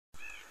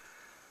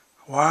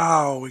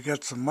Wow, we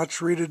got some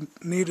much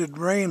needed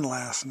rain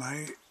last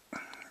night. It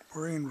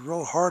rained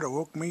real hard, it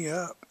woke me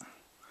up.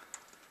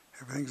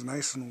 Everything's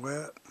nice and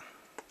wet.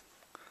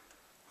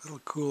 A little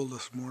cool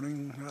this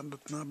morning,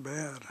 not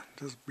bad.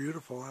 Just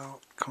beautiful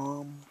out,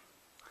 calm.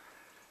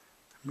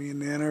 Me and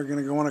Nana are going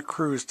to go on a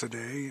cruise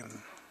today, and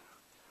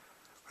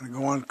we're going to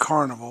go on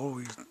Carnival.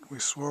 We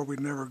swore we'd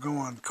never go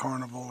on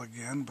Carnival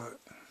again, but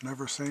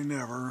never say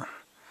never.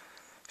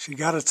 She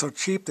got it so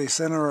cheap they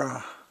sent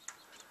her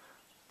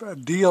a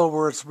deal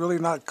where it's really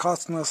not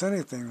costing us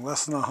anything,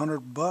 less than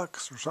 $100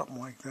 or something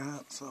like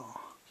that. So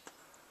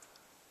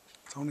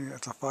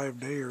it's a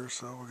 5-day or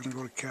so. We're gonna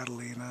go to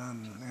Catalina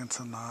and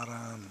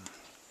Ensenada and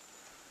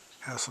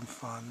have some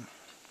fun.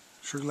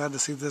 Sure glad to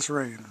see this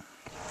rain.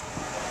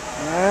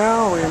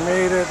 Well, we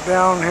made it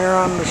down here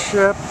on the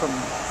ship and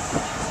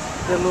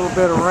get a little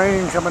bit of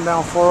rain coming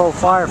down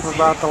 405 for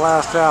about the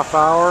last half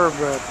hour,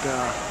 but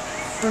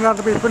turned out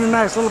to be pretty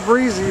nice, a little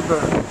breezy,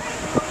 but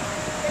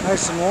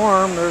nice and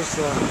warm. There's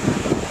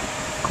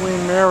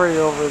Queen Mary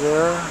over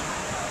there.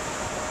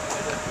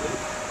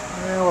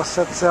 Yeah, we'll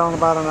set sail in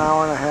about an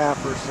hour and a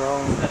half or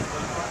so.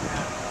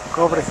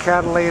 Go over to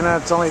Catalina.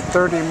 It's only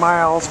 30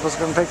 miles, but it's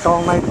going to take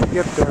all night to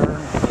get there.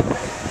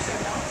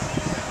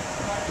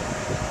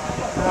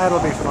 That'll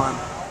be fun.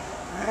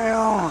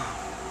 Well,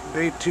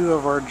 day 2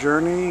 of our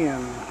journey,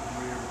 and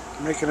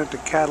we're making it to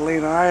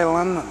Catalina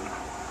Island. And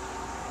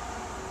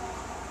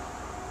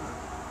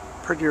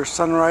prettier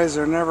sunrise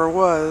there never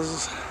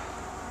was.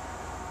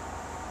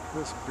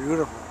 Just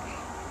beautiful.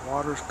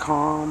 Water's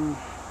calm.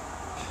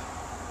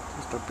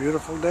 Just a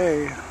beautiful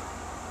day.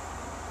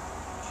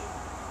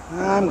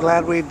 I'm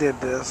glad we did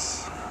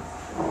this.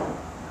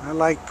 I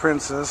like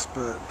Princess,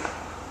 but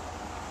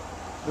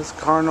this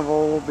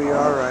Carnival will be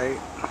alright.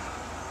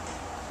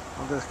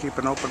 I'll just keep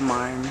an open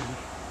mind.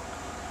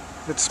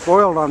 It's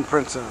spoiled on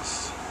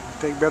Princess.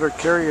 They take better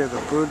care of you.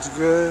 The food's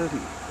good.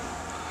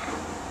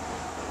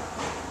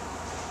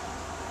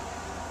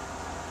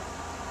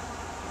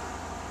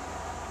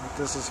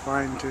 This is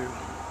fine too.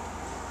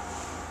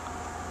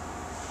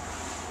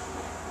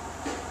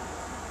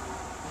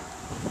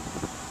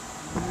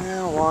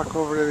 Yeah, walk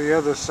over to the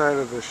other side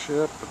of the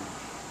ship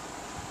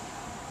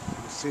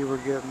and see we're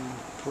getting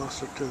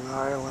closer to the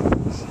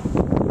islands.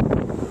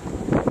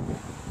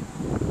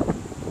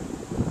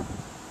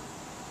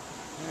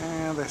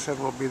 And they said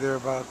we'll be there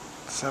about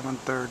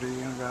 7:30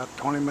 and about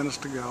 20 minutes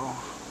to go.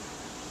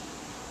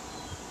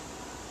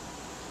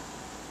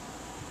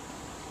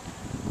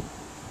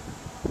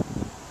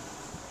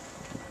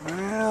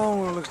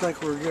 Well, it looks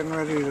like we're getting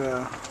ready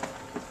to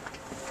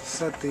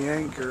set the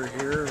anchor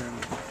here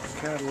in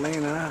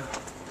Catalina.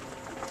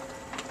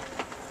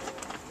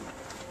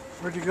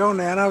 Where'd you go,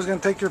 Nana? I was going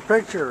to take your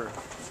picture.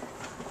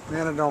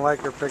 Nana don't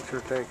like her picture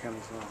taken,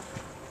 so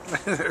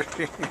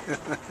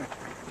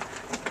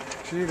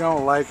she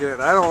don't like it.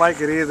 I don't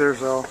like it either,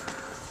 so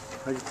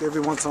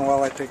every once in a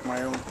while I take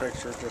my own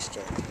picture just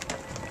so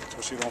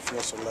she don't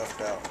feel so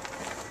left out.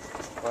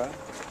 What?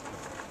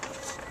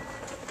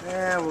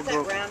 Yeah, we'll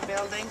go. That round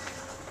building?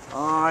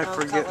 Oh, I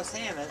forget.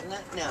 Coliseum, isn't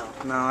it? No.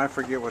 No, I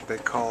forget what they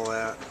call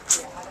that.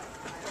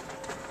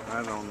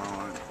 I don't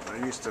know. I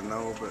used to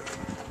know, but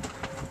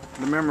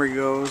the memory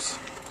goes.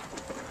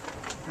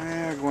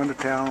 Go into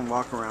town and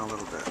walk around a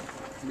little bit.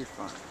 It'll be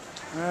fun.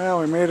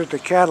 Well, we made it to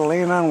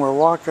Catalina and we're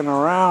walking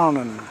around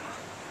and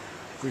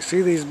we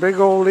see these big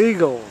old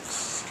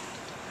eagles.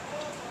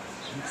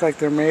 Looks like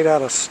they're made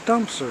out of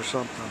stumps or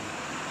something.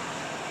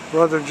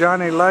 Brother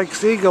Johnny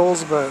likes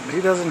eagles, but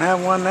he doesn't have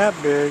one that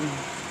big.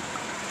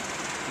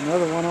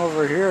 Another one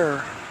over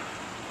here.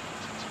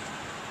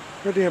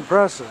 Pretty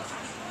impressive.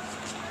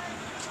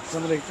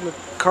 Somebody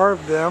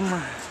carved them.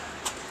 Well,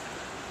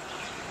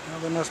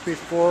 they must be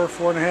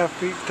 4.5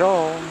 feet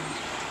tall.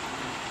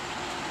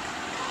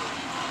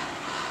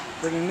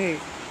 Pretty neat.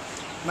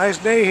 Nice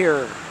day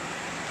here.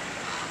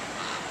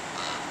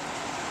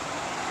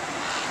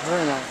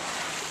 Very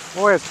nice.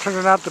 Boy, it's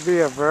turning out to be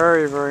a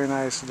very, very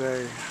nice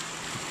day.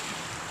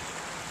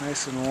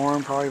 Nice and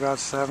warm, probably about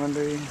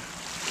 70.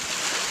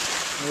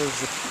 There's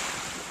the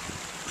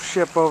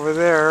ship over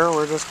there.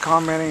 We're just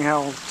commenting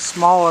how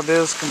small it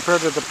is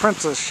compared to the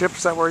Princess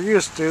ships that we're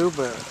used to,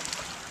 but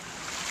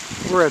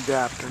we're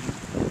adapting.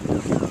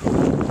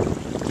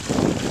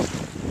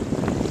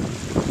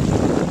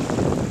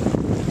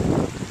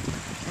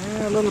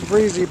 Yeah, a little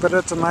breezy, but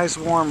it's a nice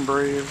warm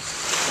breeze.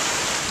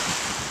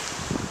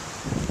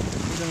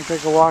 We're going to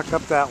take a walk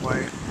up that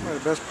way. Well,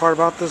 the best part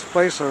about this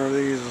place are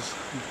these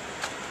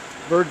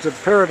birds of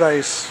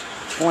paradise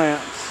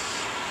plants.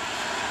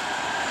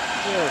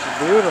 Yeah, it's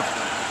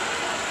beautiful.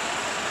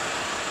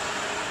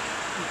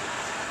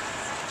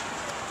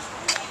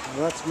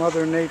 Well, that's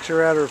Mother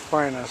Nature at her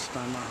finest,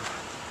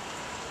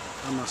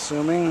 I'm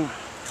assuming.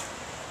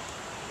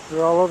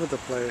 They're all over the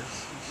place.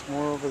 There's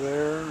more over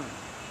there.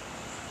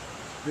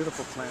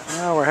 Beautiful plant.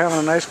 Now we're having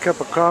a nice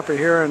cup of coffee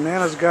here, and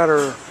Nana's got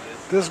her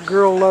 "This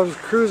Girl Loves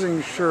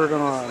Cruising" shirt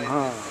on,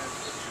 huh?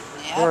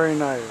 Yep. Very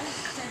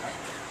nice.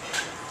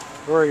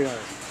 Very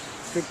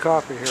nice. Good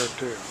coffee here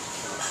too.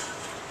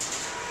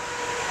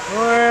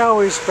 Well,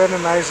 we spent a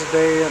nice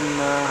day in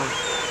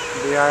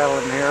the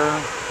island here.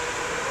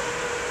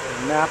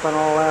 We're napping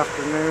all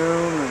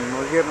afternoon, and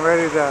we're getting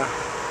ready to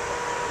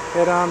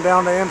head on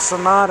down to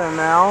Ensenada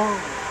now.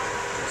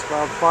 It's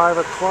about 5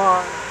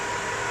 o'clock.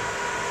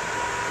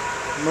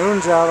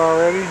 Moon's out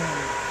already.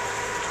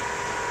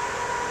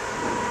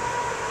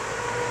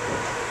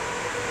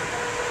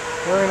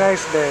 Very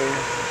nice day.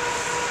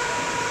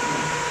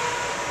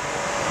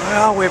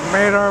 Well, we've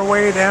made our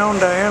way down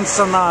to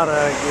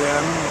Ensenada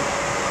again.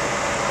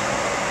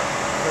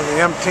 For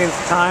the umpteenth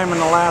time in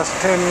the last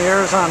 10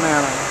 years on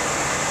Anna.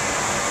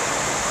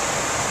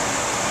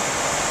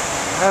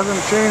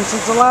 Hasn't changed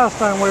since the last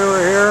time we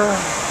were here.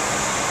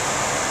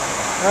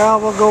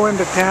 Well, we'll go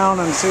into town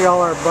and see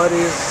all our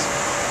buddies.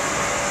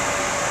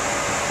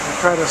 And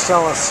try to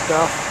sell us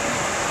stuff.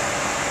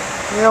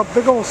 You know,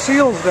 big old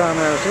seals down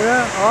there, see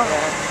that? Oh,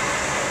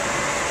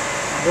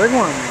 big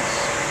ones.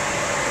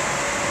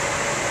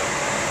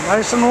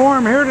 Nice and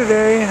warm here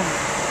today.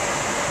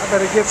 I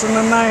bet it gets in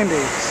the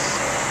 90s.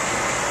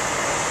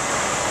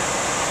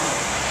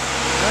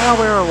 Well,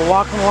 we were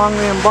walking along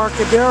the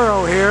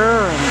Embarcadero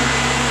here and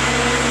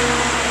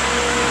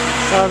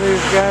saw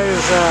these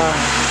guys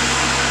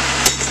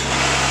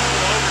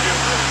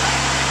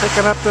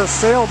picking up this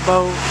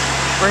sailboat,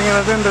 bringing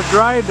it into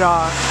dry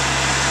dock.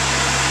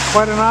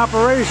 Quite an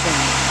operation.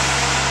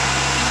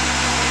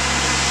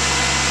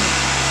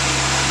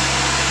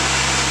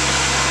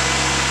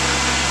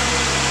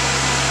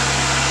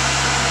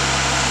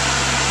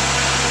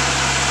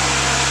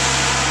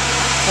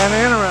 And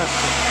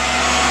interesting.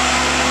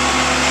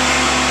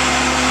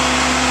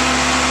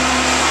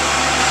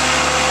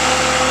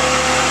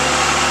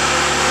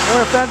 Or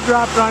if that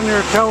dropped on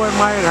your toe, it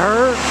might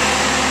hurt.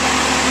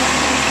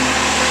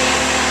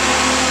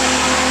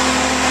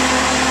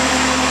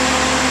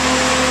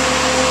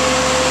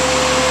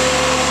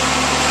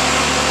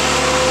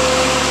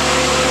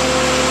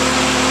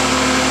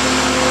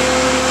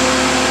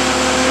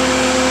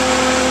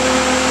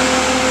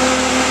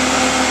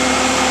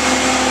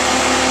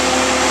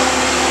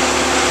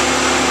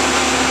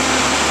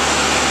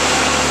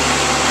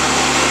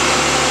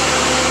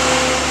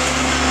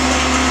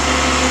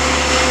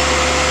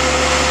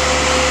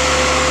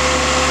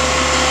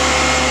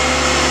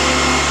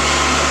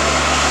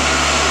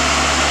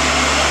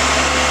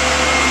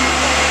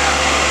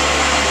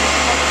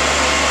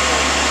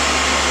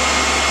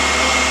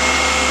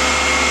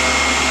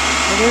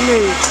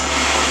 Indeed.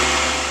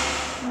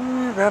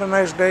 We've had a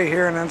nice day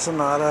here in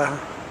Ensenada.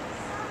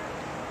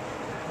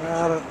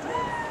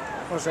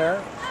 What's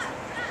that?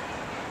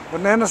 What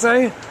did Nana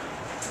say?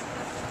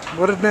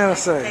 What did Nana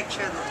say?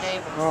 Picture of the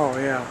table. Oh,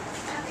 yeah.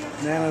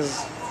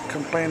 Nana's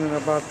complaining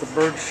about the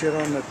bird shit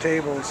on the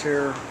tables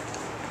here.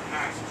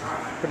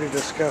 Pretty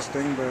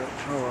disgusting, but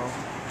oh well.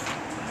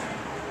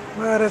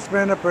 But it's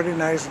been a pretty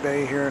nice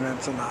day here in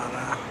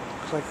Ensenada.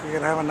 Looks like we're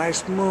going to have a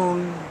nice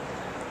moon.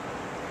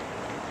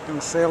 Gonna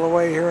sail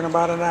away here in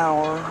about an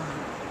hour.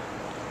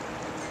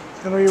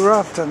 It's gonna be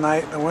rough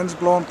tonight. The wind's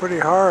blowing pretty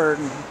hard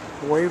and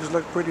the waves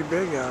look pretty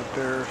big out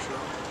there, so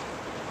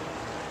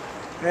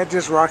that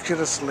just rocks you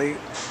to sleep.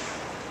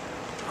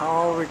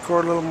 I'll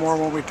record a little more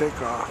when we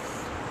take off.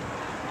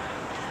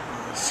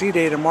 Sea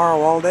day tomorrow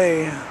all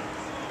day.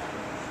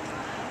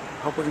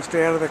 Hope we can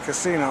stay out of the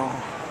casino.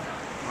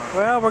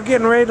 Well, we're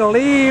getting ready to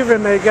leave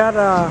and they got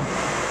a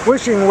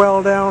wishing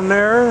well down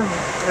there.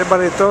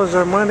 Everybody throws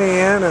their money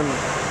in, and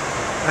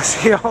I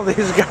see all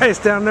these guys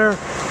down there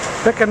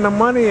picking the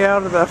money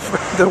out of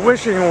the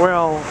wishing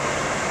well.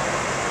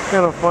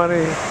 Kind of funny.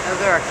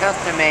 Those are our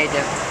custom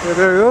agents. Yeah,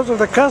 those are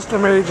the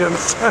custom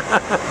agents.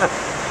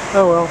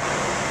 Oh well.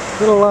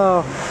 Little,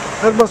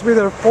 that must be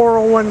their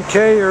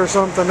 401k or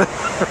something.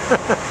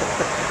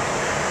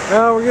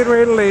 Well, we're getting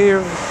ready to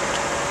leave.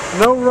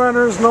 No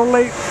runners, no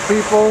late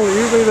people.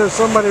 Usually there's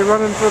somebody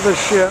running for the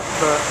ship,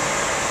 but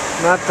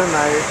not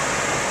tonight.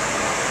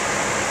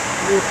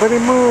 It'll be a pretty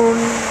moon.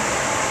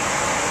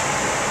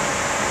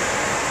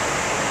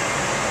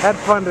 Had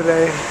fun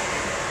today.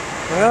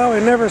 Well,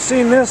 we've never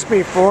seen this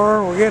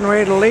before. We're getting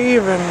ready to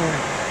leave and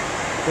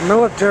the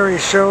military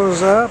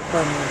shows up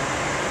and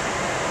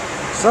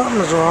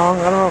something's wrong.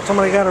 I don't know if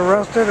somebody got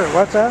arrested or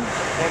what's that?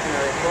 Taking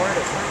a report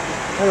or something.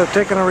 Yeah, they're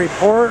taking a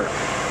report.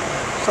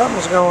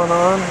 Something's going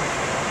on.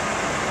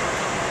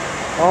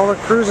 All the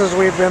cruises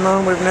we've been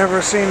on, we've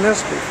never seen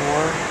this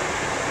before.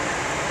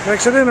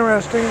 Makes it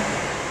interesting.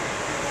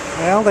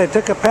 Well, they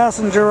took a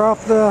passenger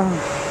off the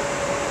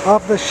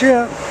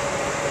ship.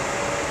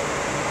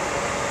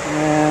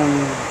 And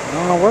I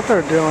don't know what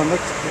they're doing. He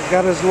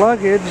got his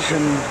luggage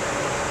and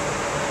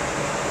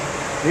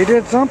he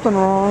did something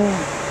wrong.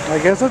 I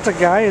guess it's a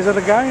guy. Is it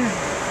a guy?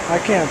 I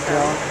can't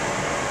tell.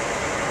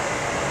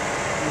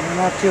 I'm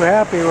not too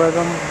happy with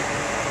him.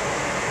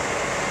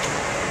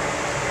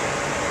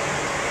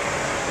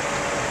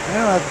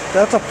 Yeah,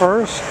 that's a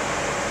first.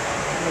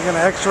 They're going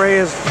to x-ray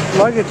his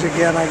luggage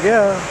again, I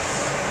guess.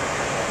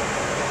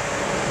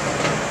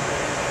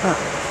 Huh.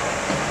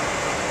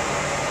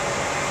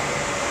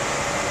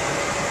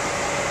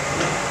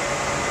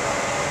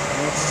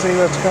 Let's see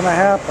what's going to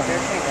happen.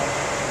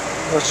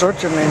 They're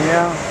searching him,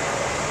 yeah.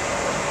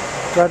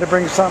 Tried to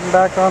bring something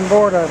back on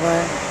board, I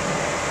think.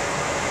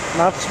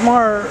 Not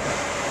smart.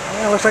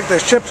 Yeah, looks like the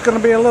ship's going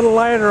to be a little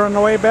lighter on the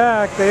way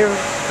back. They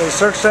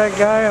searched that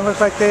guy and looks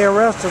like they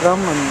arrested him,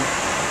 and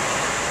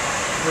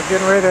we're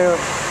getting ready to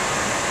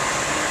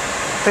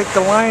take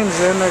the lines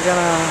in. They're going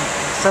to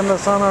send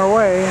us on our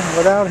way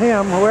without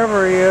him,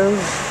 whoever he is.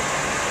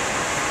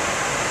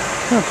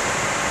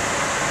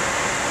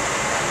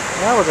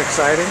 That was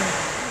exciting.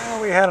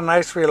 Well, we had a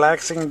nice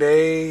relaxing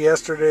day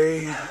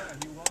yesterday,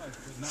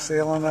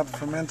 sailing up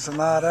from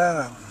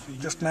Ensenada.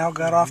 Just now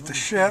got off the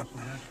ship.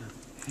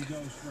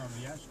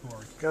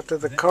 Got to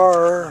the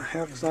car.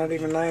 It's not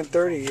even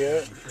 9:30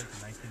 yet.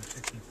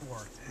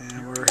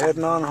 And we're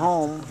heading on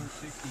home.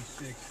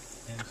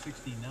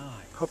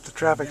 Hope the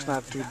traffic's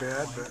not too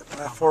bad, but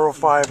at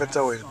 405 it's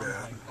always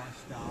bad.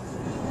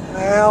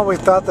 Well, we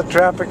thought the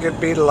traffic would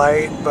be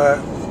light, but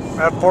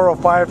that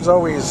 405 is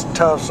always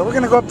tough. So we're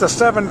going to go up to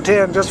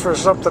 710 just for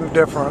something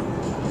different.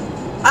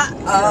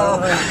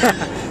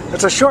 Uh-oh.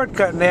 It's a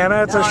shortcut,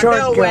 Nana. It's a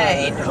shortcut. No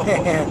way.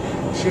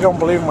 No. She don't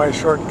believe my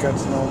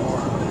shortcuts no more.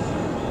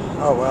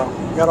 Oh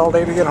well, got all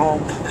day to get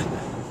home.